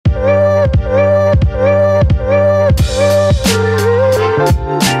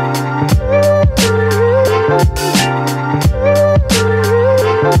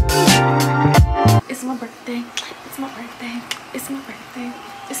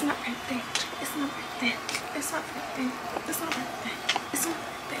It's my birthday. It's my birthday. It's my birthday. It's my birthday. It's my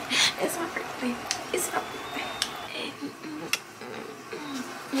birthday. It's my birthday. It's my birthday.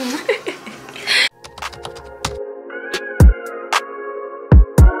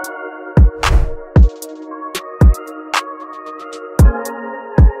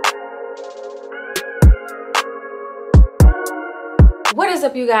 What is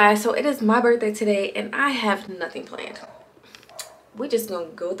up, you guys? So it is my birthday today and I have nothing planned. We're just gonna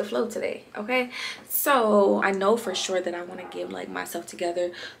go with the flow today, okay? So I know for sure that I want to get like myself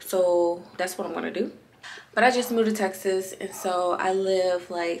together, so that's what I'm gonna do. But I just moved to Texas, and so I live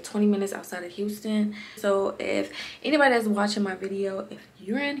like 20 minutes outside of Houston. So if anybody that's watching my video, if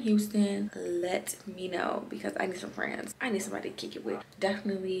you're in Houston, let me know, because I need some friends. I need somebody to kick it with.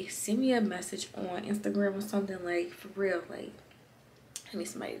 Definitely send me a message on Instagram or something, like for real. Like, I need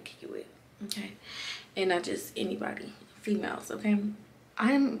somebody to kick it with, okay? And not just anybody, females, okay?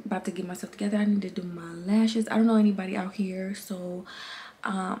 I'm about to get myself together. I need to do my lashes. I don't know anybody out here, so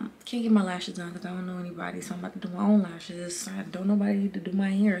can't get my lashes done because I don't know anybody, so I'm about to do my own lashes. I don't know nobody to do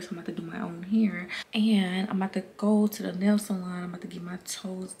my hair, so I'm about to do my own hair. And I'm about to go to the nail salon. I'm about to get my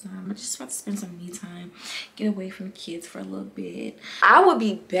toes done. I'm just about to spend some me time, get away from the kids for a little bit. I will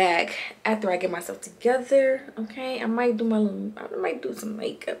be back after I get myself together, okay? I might do some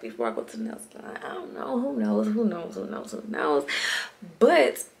makeup before I go to the nail salon. I don't know, who knows,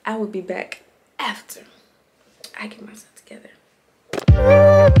 but I will be back after I get myself together.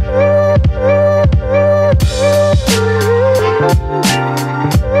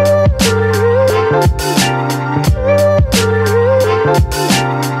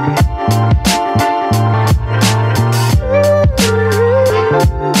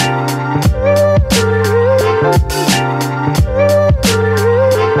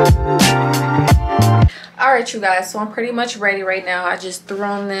 Alright, you guys, so I'm pretty much ready right now. I just threw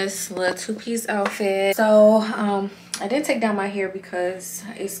on this little two-piece outfit. So I didn't take down my hair because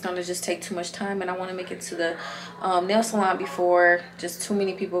it's gonna just take too much time, and I want to make it to the nail salon before just too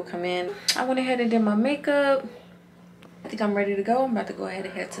many people come in. I went ahead and did my makeup. I think I'm ready to go. I'm about to go ahead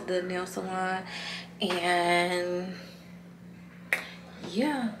and head to the nail salon, and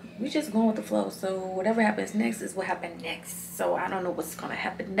yeah, we just going with the flow. So whatever happens next is what happened next. So I don't know what's gonna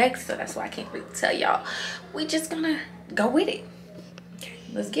happen next, so that's why I can't really tell y'all. We just gonna go with it. Okay,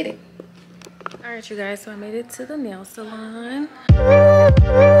 let's get it. All right, you guys, so I made it to the nail salon.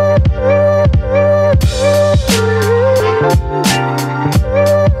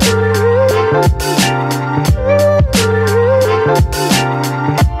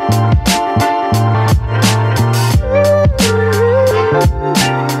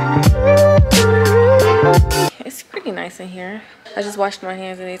 It's pretty nice in here. I just washed my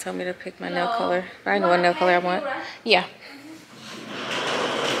hands and they told me to pick my nail color. I know what nail color I want. Yeah.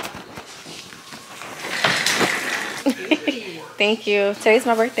 Thank you. Today's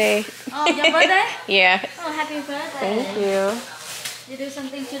my birthday. Oh, your birthday? Yeah. Oh, happy birthday. Thank you. You do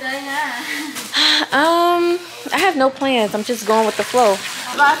something today, huh? I have no plans. I'm just going with the flow.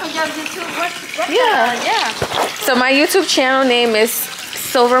 Well, for your YouTube, what yeah. So my YouTube channel name is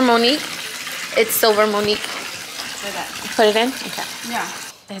Silver Monique. It's Silver Monique. Put it in? Okay. Yeah.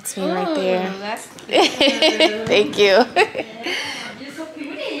 That's me right there. That's cute. Thank you. You're so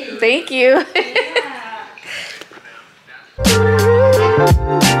pretty. Thank you.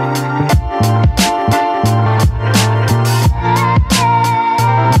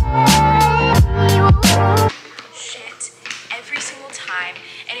 Shit every single time,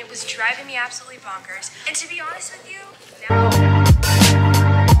 and it was driving me absolutely bonkers. And to be honest with you, now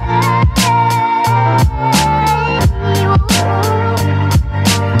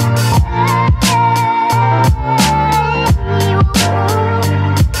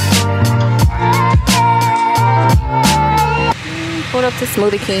pulled up to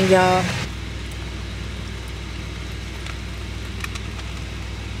Smoothie King, y'all.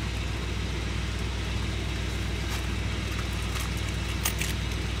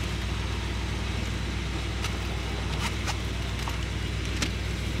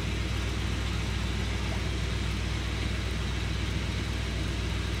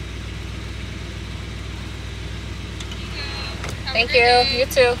 Thank you. You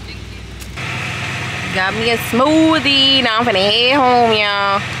too. Got me a smoothie. Now I'm finna head home,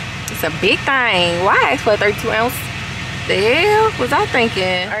 y'all. It's a big thing. Why? It's for 32 ounce. The hell was I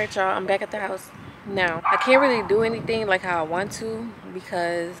thinking? All right, y'all. I'm back at the house now. I can't really do anything like how I want to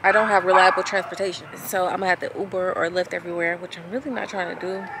because I don't have reliable transportation. So I'm gonna have to Uber or Lyft everywhere, which I'm really not trying to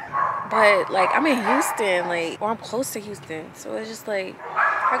do. But like, I'm in Houston, like, or I'm close to Houston. So it's just like,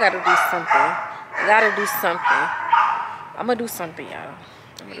 I gotta do something. I gotta do something. I'm gonna do something, y'all.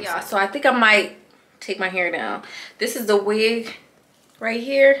 Okay, y'all, so I think I might take my hair down. This is the wig right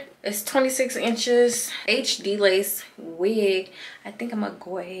here. It's 26 inches HD lace wig. I think I'm gonna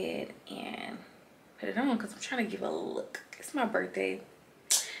go ahead and put it on because I'm trying to give a look. It's my birthday,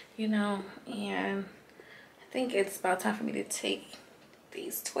 you know, and I think it's about time for me to take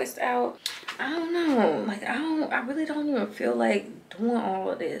these twists out. I don't know, like I really don't even feel like doing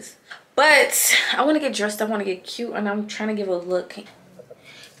all of this, but I want to get dressed, I want to get cute, and I'm trying to give a look.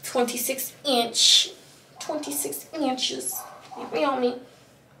 26 inches. You feel me?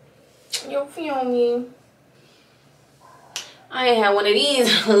 You feel me? I ain't had one of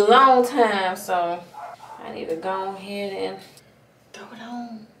these in a long time, so I need to go ahead and throw it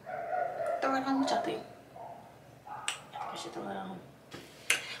on. Throw it on. What y'all think? I should throw it on.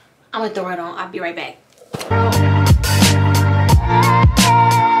 I'm gonna throw it on. I'll be right back.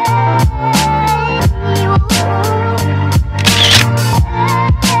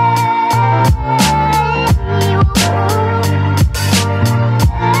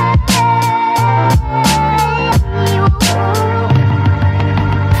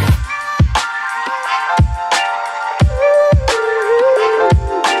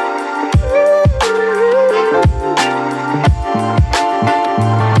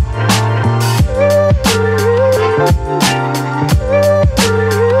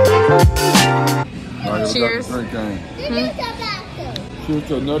 Cheers. Cheers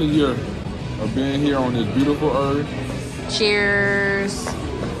to another year of being here on this beautiful earth. Cheers.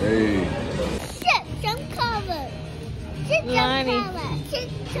 Hey. Sit some cover. Sit Lonnie. some cover. Sit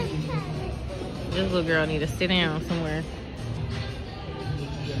some cover. This little girl need to sit down somewhere.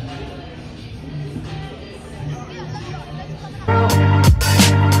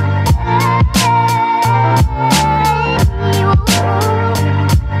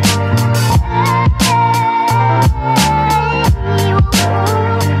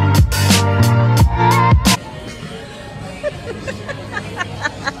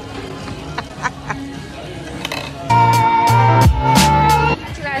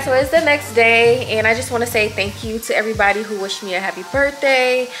 So it's the next day, and I just want to say thank you to everybody who wished me a happy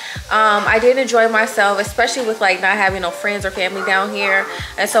birthday. I did enjoy myself, especially with like not having no friends or family down here,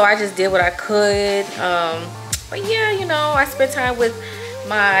 and so I just did what I could. But yeah, you know, I spent time with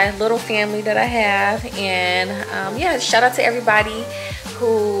my little family that I have, and yeah, shout out to everybody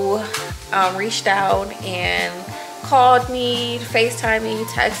who reached out and called me, FaceTime me,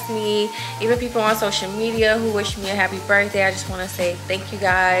 text me, even people on social media who wished me a happy birthday. I just want to say thank you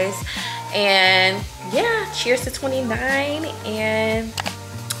guys, and yeah, cheers to 29, and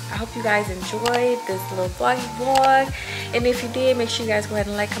I hope you guys enjoyed this little vlog, and if you did, make sure you guys go ahead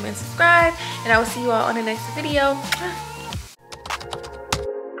and like, comment, and subscribe, and I will see you all on the next video.